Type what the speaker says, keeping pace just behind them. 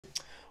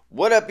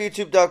What up,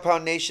 YouTube Dog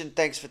Pound Nation?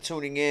 Thanks for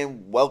tuning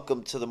in.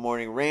 Welcome to the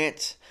morning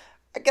rant.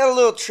 I got a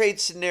little trade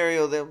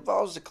scenario that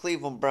involves the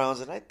Cleveland Browns,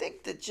 and I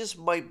think that just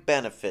might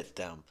benefit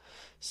them.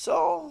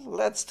 So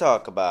let's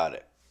talk about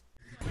it.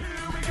 Here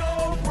we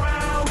go,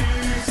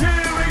 Brownies.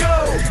 Here we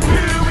go.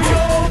 Here we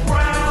go,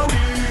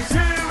 Brownies.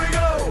 Here we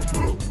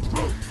go.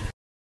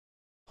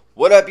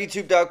 What up,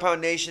 YouTube Dog Pound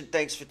Nation?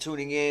 Thanks for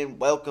tuning in.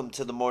 Welcome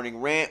to the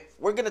morning rant.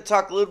 We're going to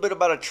talk a little bit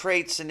about a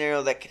trade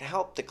scenario that can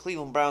help the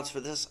Cleveland Browns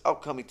for this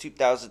upcoming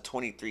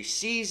 2023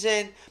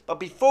 season. But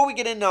before we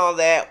get into all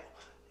that,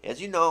 as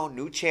you know,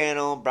 new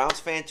channel, Browns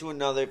fan to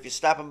another. If you're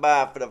stopping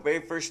by for the very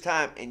first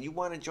time and you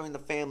want to join the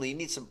family, you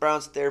need some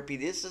Browns therapy,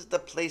 this is the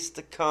place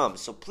to come.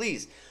 So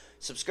please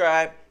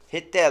subscribe,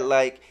 hit that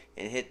like,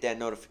 and hit that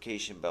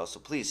notification bell. So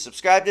please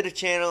subscribe to the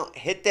channel,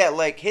 hit that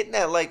like. Hitting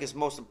that like is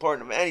most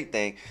important of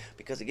anything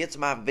because it gets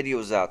my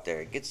videos out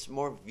there. It gets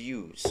more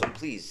views. So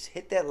please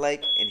hit that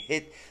like and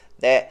hit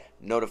that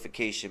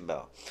notification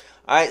bell.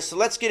 All right, so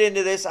let's get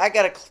into this. I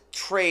got a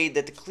trade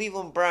that the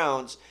Cleveland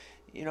Browns,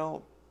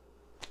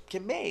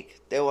 can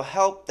make that will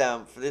help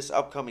them for this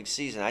upcoming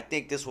season. I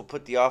think this will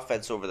put the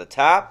offense over the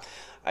top.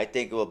 I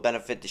think it will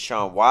benefit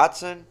Deshaun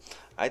Watson.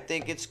 I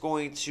think it's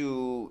going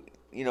to,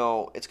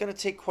 it's going to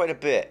take quite a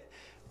bit.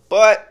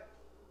 But,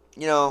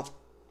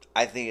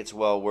 I think it's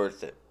well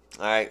worth it.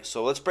 All right,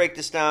 so let's break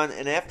this down.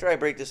 And after I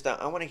break this down,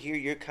 I want to hear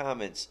your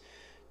comments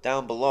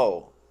down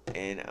below.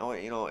 And I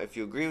want, if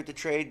you agree with the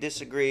trade,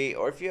 disagree,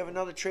 or if you have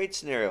another trade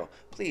scenario,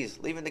 please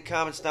leave in the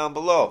comments down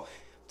below.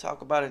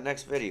 Talk about it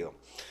next video.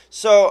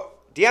 So,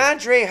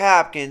 DeAndre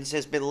Hopkins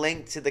has been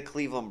linked to the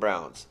Cleveland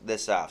Browns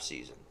this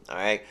offseason. All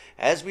right.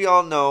 As we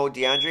all know,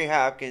 DeAndre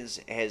Hopkins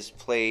has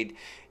played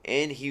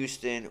in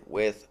Houston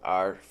with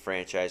our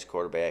franchise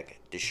quarterback,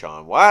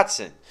 Deshaun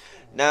Watson.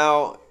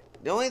 Now,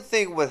 the only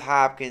thing with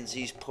Hopkins,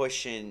 he's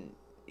pushing,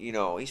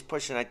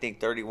 I think,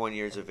 31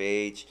 years of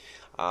age.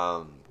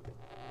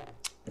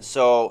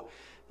 So,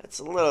 that's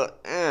a little,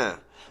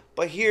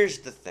 But here's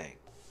the thing.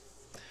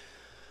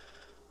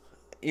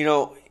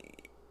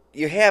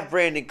 You have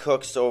Brandon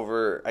Cooks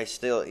over,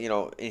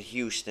 in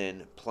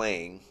Houston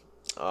playing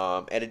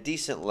at a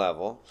decent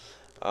level.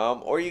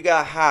 Or you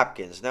got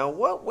Hopkins. Now,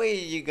 what way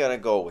are you going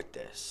to go with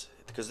this?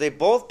 Because they've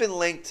both been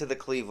linked to the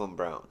Cleveland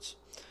Browns.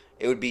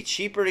 It would be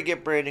cheaper to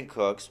get Brandon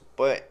Cooks,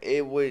 but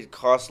it would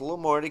cost a little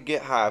more to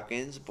get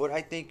Hopkins. But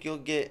I think you'll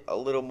get a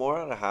little more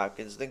out of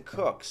Hopkins than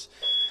Cooks.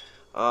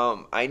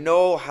 I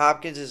know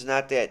Hopkins is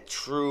not that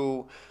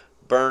true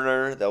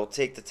burner that will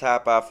take the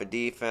top off of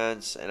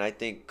defense, and I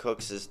think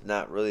Cooks is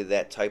not really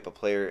that type of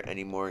player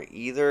anymore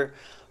either.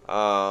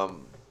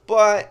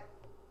 But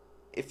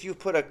if you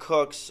put a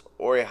Cooks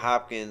or a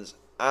Hopkins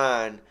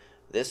on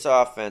this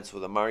offense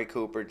with Amari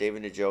Cooper,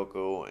 David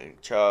Njoku,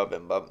 and Chubb,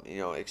 and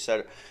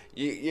etc.,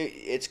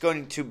 it's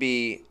going to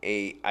be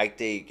I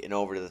think, an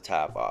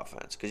over-the-top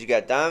offense because you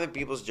got Donovan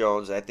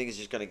Peoples-Jones. I think he's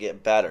just going to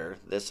get better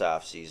this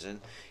offseason.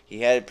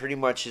 He had pretty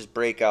much his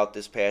breakout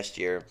this past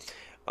year.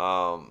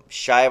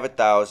 Shy of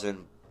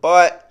 1,000,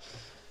 but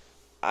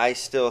I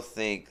still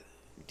think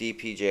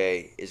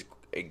DPJ is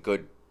a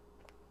good.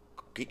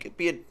 He could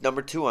be a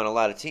number 2 on a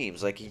lot of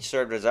teams. Like he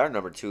served as our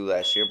number 2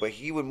 last year, but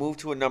he would move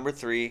to a number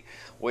 3,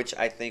 which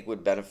I think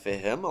would benefit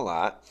him a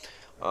lot.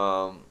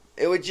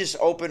 It would just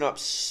open up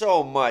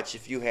so much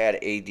if you had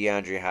a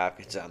DeAndre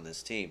Hopkins on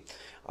this team.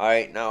 All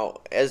right,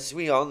 now as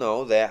we all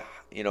know that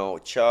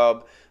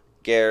Chubb,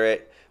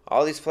 Garrett.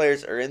 All these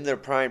players are in their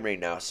prime right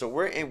now. So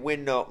we're in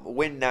win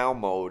now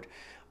mode.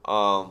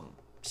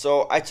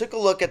 So I took a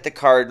look at the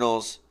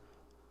Cardinals,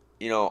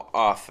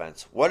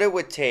 offense. What it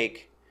would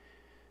take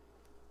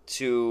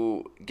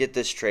to get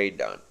this trade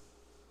done.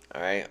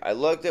 All right. I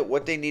looked at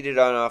what they needed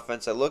on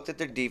offense. I looked at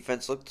their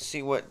defense, looked to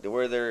see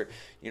where they're,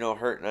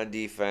 hurting on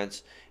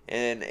defense.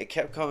 And it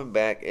kept coming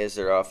back as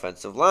their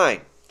offensive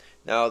line.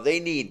 Now, they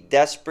need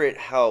desperate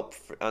help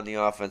on the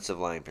offensive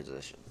line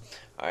position.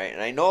 All right,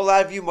 and I know a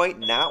lot of you might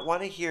not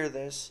want to hear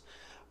this,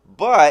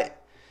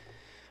 but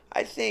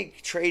I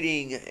think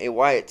trading a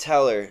Wyatt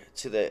Teller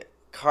to the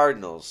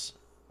Cardinals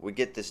would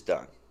get this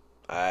done.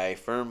 I'm a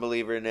firm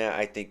believer in that.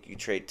 I think you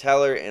trade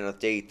Teller and a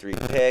day 3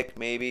 pick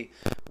maybe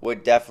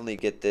would definitely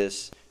get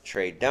this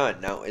trade done.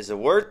 Now, is it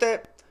worth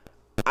it?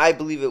 I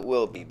believe it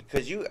will be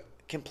because you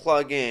can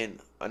plug in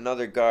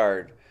another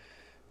guard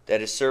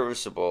that is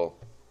serviceable,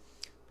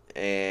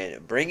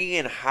 and bringing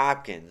in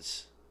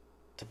Hopkins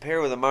to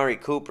pair with Amari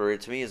Cooper,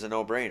 to me, is a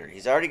no-brainer.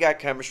 He's already got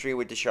chemistry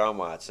with Deshaun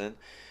Watson.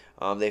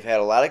 They've had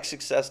a lot of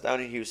success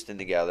down in Houston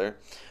together.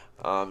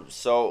 And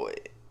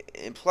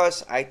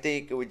plus, I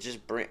think it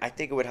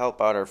would help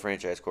out our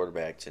franchise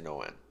quarterback to no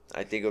end.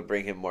 I think it would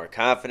bring him more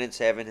confidence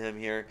having him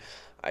here.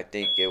 I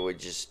think it would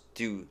just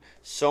do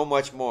so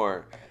much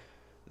more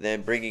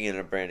than bringing in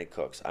a Brandon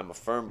Cooks. I'm a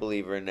firm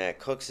believer in that.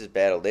 Cooks has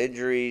battled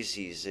injuries.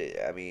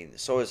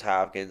 So is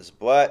Hopkins,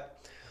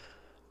 but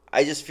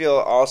I just feel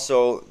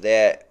also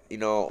that,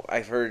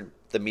 I've heard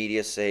the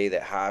media say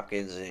that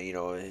Hopkins,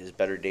 his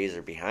better days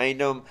are behind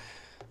him,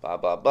 blah,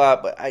 blah, blah.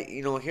 But,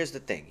 here's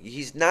the thing.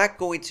 He's not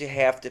going to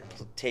have to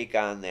take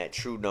on that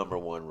true number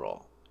 1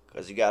 role.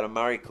 because you got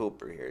Amari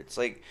Cooper here. It's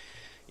like,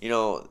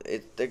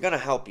 they're going to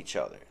help each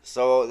other.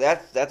 So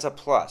that's a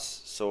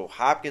plus. So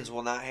Hopkins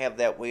will not have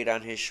that weight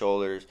on his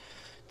shoulders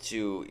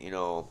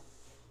to,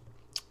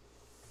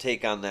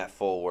 take on that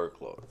full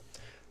workload.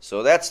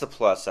 So that's the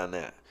plus on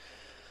that.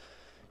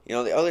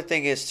 The other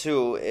thing is,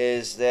 too,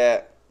 is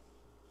that,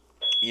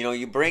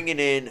 you bringing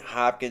in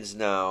Hopkins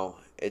now,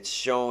 it's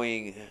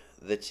showing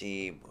the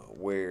team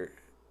where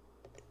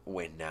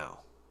win now.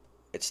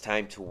 It's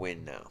time to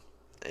win now.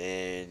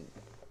 And,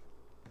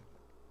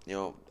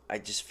 I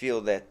just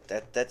feel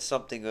that's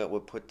something that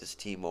would put this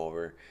team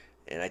over.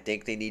 And I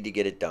think they need to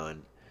get it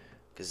done.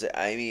 Because,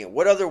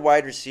 what other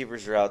wide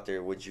receivers are out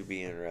there would you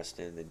be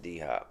interested in than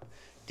D-Hop?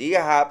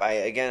 D-Hop,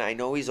 I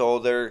know he's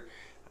older.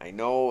 I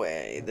know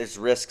there's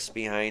risks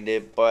behind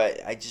it. But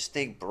I just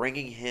think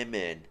bringing him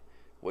in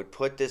would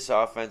put this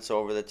offense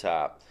over the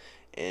top.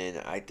 And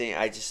I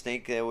just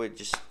think it would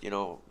just,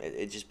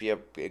 it'd just be a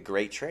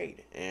great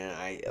trade.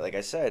 And like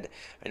I said,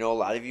 I know a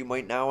lot of you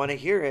might not want to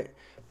hear it,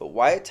 but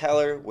Wyatt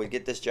Teller would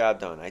get this job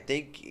done. I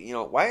think,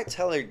 Wyatt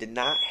Teller did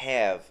not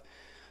have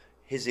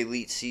his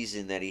elite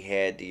season that he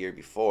had the year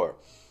before.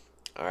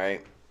 All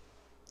right.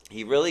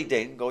 He really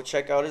didn't. Go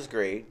check out his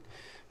grade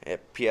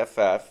at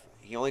PFF.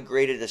 He only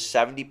graded a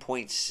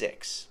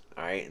 70.6.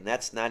 All right. And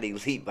that's not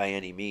elite by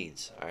any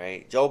means. All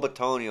right. Joe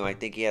Batonio, I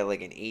think he had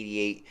like an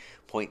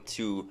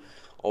 88.2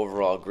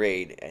 overall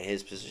grade at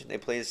his position. They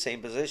play the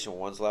same position.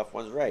 One's left,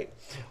 one's right.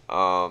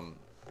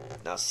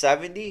 Now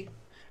 70,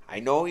 I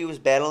know he was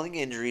battling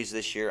injuries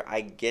this year.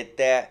 I get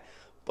that,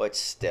 but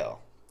still.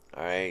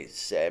 All right.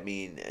 So,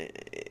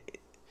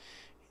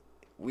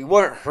 we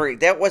weren't hurting.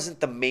 That wasn't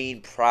the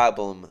main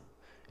problem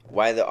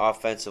why the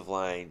offensive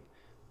line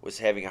was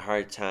having a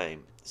hard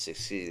time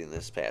succeeding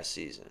this past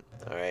season.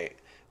 All right.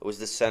 It was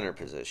the center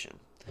position.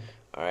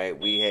 All right.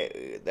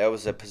 That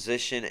was a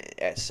position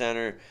at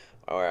center.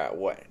 All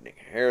right, Nick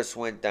Harris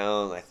went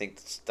down. I think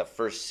it's the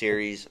first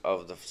series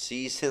of the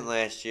season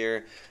last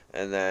year,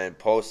 and then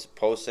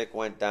Posick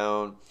went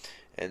down,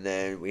 and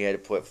then we had to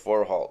put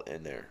Forholt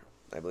in there.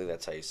 I believe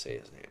that's how you say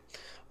his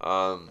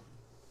name.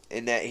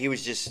 And that he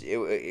was just,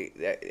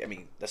 the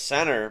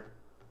center.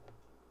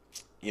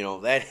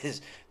 That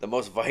is the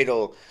most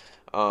vital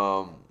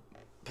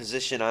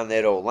position on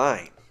that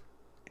O-line,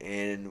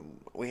 and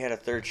we had a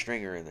third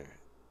stringer in there,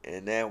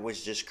 and that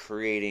was just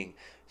creating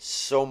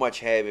so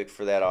much havoc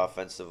for that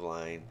offensive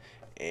line.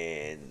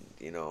 And,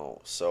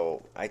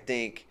 so I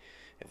think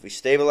if we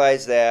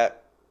stabilize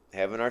that,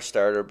 having our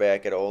starter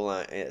back at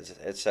O-line,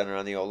 at center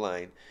on the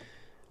O-line,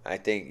 I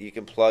think you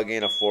can plug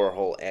in a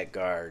Forholt at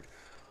guard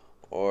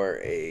or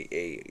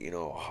a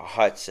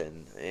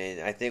Hudson, and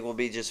I think we'll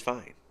be just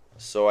fine.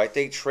 So I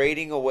think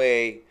trading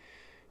away,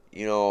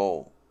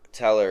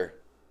 Teller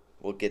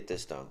will get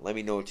this done. Let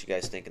me know what you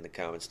guys think in the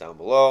comments down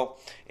below.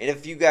 And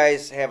if you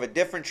guys have a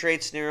different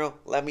trade scenario,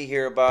 let me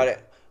hear about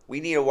it.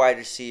 We need a wide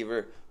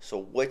receiver. So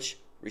which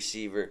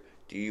receiver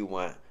do you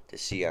want to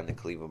see on the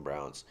Cleveland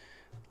Browns?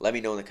 Let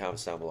me know in the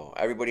comments down below.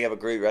 Everybody have a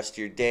great rest of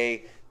your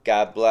day.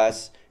 God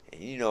bless. And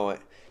you know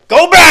it.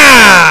 Go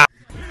Browns!